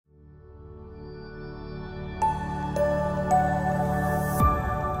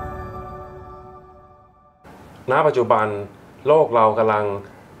ณปัจจุบันโลกเรากำลัง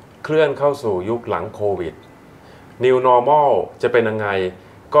เคลื่อนเข้าสู่ยุคหลังโควิด New Normal จะเป็นยังไง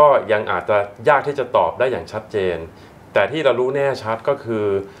ก็ยังอาจจะยากที่จะตอบได้อย่างชัดเจนแต่ที่เรารู้แน่ชัดก็คือ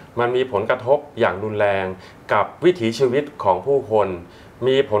มันมีผลกระทบอย่างรุนแรงกับวิถีชีวิตของผู้คน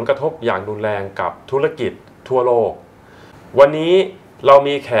มีผลกระทบอย่างรุนแรงกับธุรกิจทั่วโลกวันนี้เรา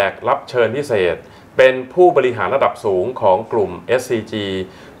มีแขกรับเชิญพิเศษเป็นผู้บริหารระดับสูงของกลุ่ม SCG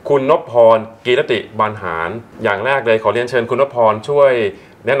คุณนพพร กีรติบรรหารอย่างแรกเลยขอเรียนเชิญคุณนพพรช่วย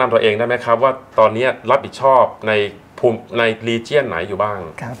แนะนำตัวเองได้ไหมครับว่าตอนนี้รับผิดชอบในภูมิในรีเจียนไหนอยู่บ้าง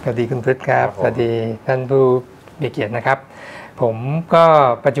ครับสวัสดีคุณพฤษครับสวัสดีท่านผู้มีเกียรตินะครับผมก็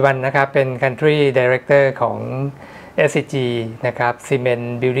ปัจจุบันนะครับเป็น Country Director ของ SCG นะครับ Cement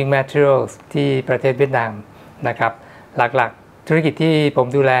Building Materials ที่ประเทศเวียดนามนะครับหลักๆธุรกิจที่ผม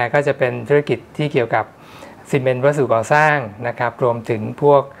ดูแลก็จะเป็นธุรกิจที่เกี่ยวกับซีเมนต์วัสดุก่อสร้างนะครับรวมถึงพ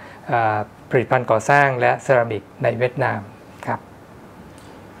วกผลิตภัณฑ์ก่อสร้างและเซรามิกในเวียดนามครับ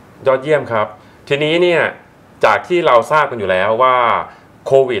ยอดเยี่ยมครับทีนี้เนี่ยจากที่เราทราบกันอยู่แล้วว่า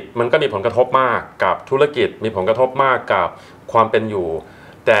โควิดมันก็มีผลกระทบมากกับธุรกิจมีผลกระทบมากกับความเป็นอยู่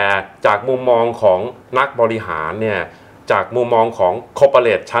แต่จากมุมมองของนักบริหารเนี่ยจากมุมมองของคอร์ปอเร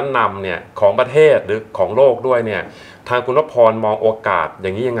ทชั้นนำเนี่ยของประเทศหรือของโลกด้วยเนี่ยทางคุณนพพรมองโอกาสอย่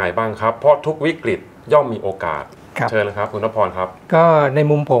างนี้ยังไงบ้างครับเพราะทุกวิกฤตย่อมมีโอกาสเชิญนะครับคุณนพพรครับก็ใน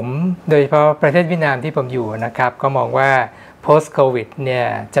มุมผมโดยเฉพาะประเทศเวียดนามที่ผมอยู่นะครับก็มองว่า post covid เนี่ย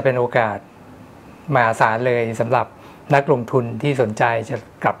จะเป็นโอกาสมหาศาลเลยสำหรับนักลงทุนที่สนใจจะ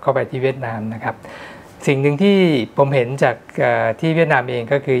กลับเข้าไปที่เวียดนามนะครับสิ่งหนึ่งที่ผมเห็นจากที่เวียดนามเอง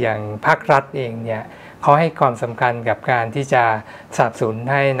ก็คืออย่างภาครัฐเองเนี่ยเขาให้ความสำคัญกับการที่จะสนับสนุน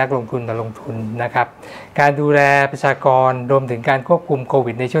ให้นักลงทุนมาลงทุนนะครับการดูแลประชากรรวมถึงการควบคุมโค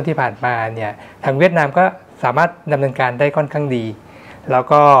วิดในช่วงที่ผ่านมาเนี่ยทางเวียดนามก็สามารถดำเนินการได้ค่อนข้างดีแล้ว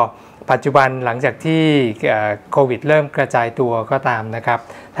ก็ปัจจุบันหลังจากที่โควิดเริ่มกระจายตัวก็ตามนะครับ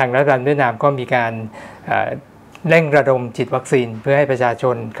ทางรัฐบาลเวียดนามก็มีการเร่งระดมฉีดวัคซีนเพื่อให้ประชาช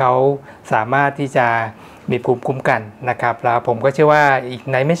นเขาสามารถที่จะมีภูมิคุ้มกันนะครับแล้วผมก็เชื่อว่าอีก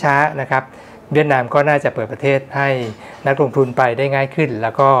ในไม่ช้านะครับเวียดนามก็น่าจะเปิดประเทศให้นักลงทุนไปได้ง่ายขึ้นแ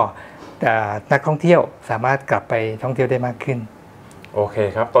ล้วก็นักท่องเที่ยวสามารถกลับไปท่องเที่ยวได้มากขึ้นโอเค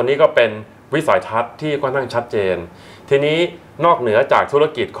ครับตอนนี้ก็เป็นวิสัยทัศน์ที่ค่อนข้างชัดเจนทีนี้นอกเหนือจากธุร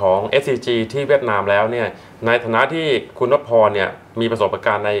กิจของ SCG ที่เวียดนามแล้วเนี่ยในฐานะที่คุณนพพรเนี่ยมีประสบก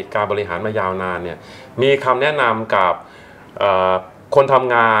ารณ์ในการบริหารมายาวนานเนี่ยมีคำแนะนำกับคนท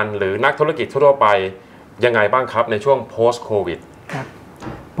ำงานหรือนักธุรกิจทั่วไปยังไงบ้างครับในช่วง post covid ครับ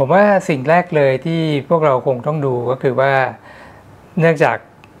ผมว่าสิ่งแรกเลยที่พวกเราคงต้องดูก็คือว่าเนื่องจาก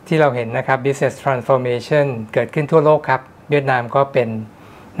ที่เราเห็นนะครับ business transformation เกิดขึ้นทั่วโลกครับเวียดนามก็เป็น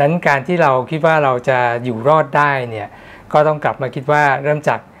นั้นการที่เราคิดว่าเราจะอยู่รอดได้เนี่ยก็ต้องกลับมาคิดว่าเริ่ม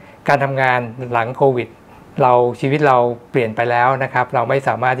จากการทำงานหลังโควิดชีวิตเราเปลี่ยนไปแล้วนะครับเราไม่ส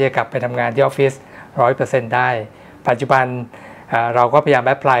ามารถที่จะกลับไปทำงานที่ออฟฟิศ 100% ได้ปัจจุบันเราก็พยายามแ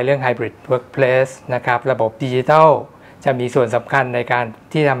อพพลายเรื่อง hybrid workplace นะครับระบบดิจิทัลจะมีส่วนสำคัญในการ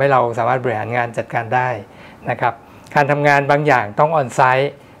ที่ทำให้เราสามารถบริหารงานจัดการได้นะครับการทำงานบางอย่างต้องออนไซ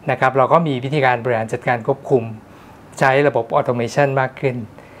ต์นะครับเราก็มีวิธีการบริหารจัดการควบคุมใช้ระบบออโตเมชันมากขึ้น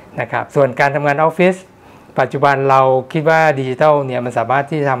นะครับส่วนการทำงานออฟฟิศปัจจุบันเราคิดว่าดิจิทัลเนี่ยมันสามารถ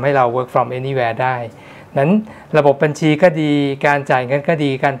ที่จะทำให้เรา work from anywhere ได้นั้นระบบบัญชีก็ดีการจ่ายเงินก็ดี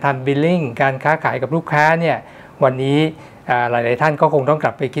การทำ billing การค้าขายกับลูกค้าเนี่ยวันนี้หลายๆท่านก็คงต้องก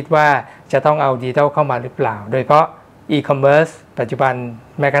ลับไปคิดว่าจะต้องเอาดิจิทัลเข้ามาหรือเปล่าโดยเฉพาะe-commerce ปัจจุบัน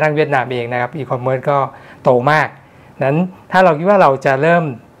แม้กระทั่งเวียดนามเองนะครับ e-commerce ก็โตมากนั้นถ้าเราคิดว่าเราจะเริ่ม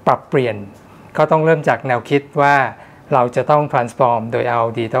ปรับเปลี่ยนก็ต้องเริ่มจากแนวคิดว่าเราจะต้อง transform โดยเอา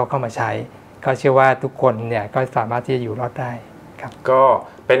ดิจิทัลเข้ามาใช้ก็เชื่อว่าทุกคนเนี่ยก็สามารถที่จะอยู่รอดได้ครับก็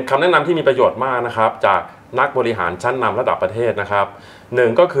เป็นคำแนะนำที่มีประโยชน์มากนะครับจากนักบริหารชั้นนำระดับประเทศนะครับหนึ่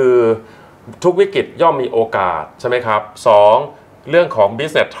งก็คือทุกวิกฤตย่อมมีโอกาสใช่ไหมครับสองเรื่องของ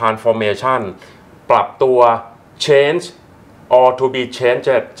business transformation ปรับตัว change or to be changed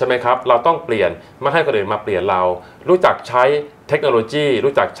ใช่ไหมครับเราต้องเปลี่ยนไม่ให้คนอื่นมาเปลี่ยนเรารู้จักใช้เทคโนโลยี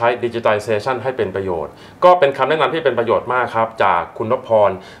รู้จักใช้ digitalization ให้เป็นประโยชน์ก็เป็นคำแนะนำที่เป็นประโยชน์มากครับจากคุณนพพ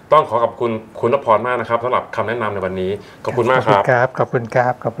รต้องขอขอบคุณคุณนพพรมากนะครับสำหรับคำแนะนำในวันนี้ขอบคุณมากครับขอบคุณครั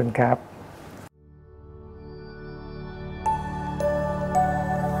บขอบคุณครับ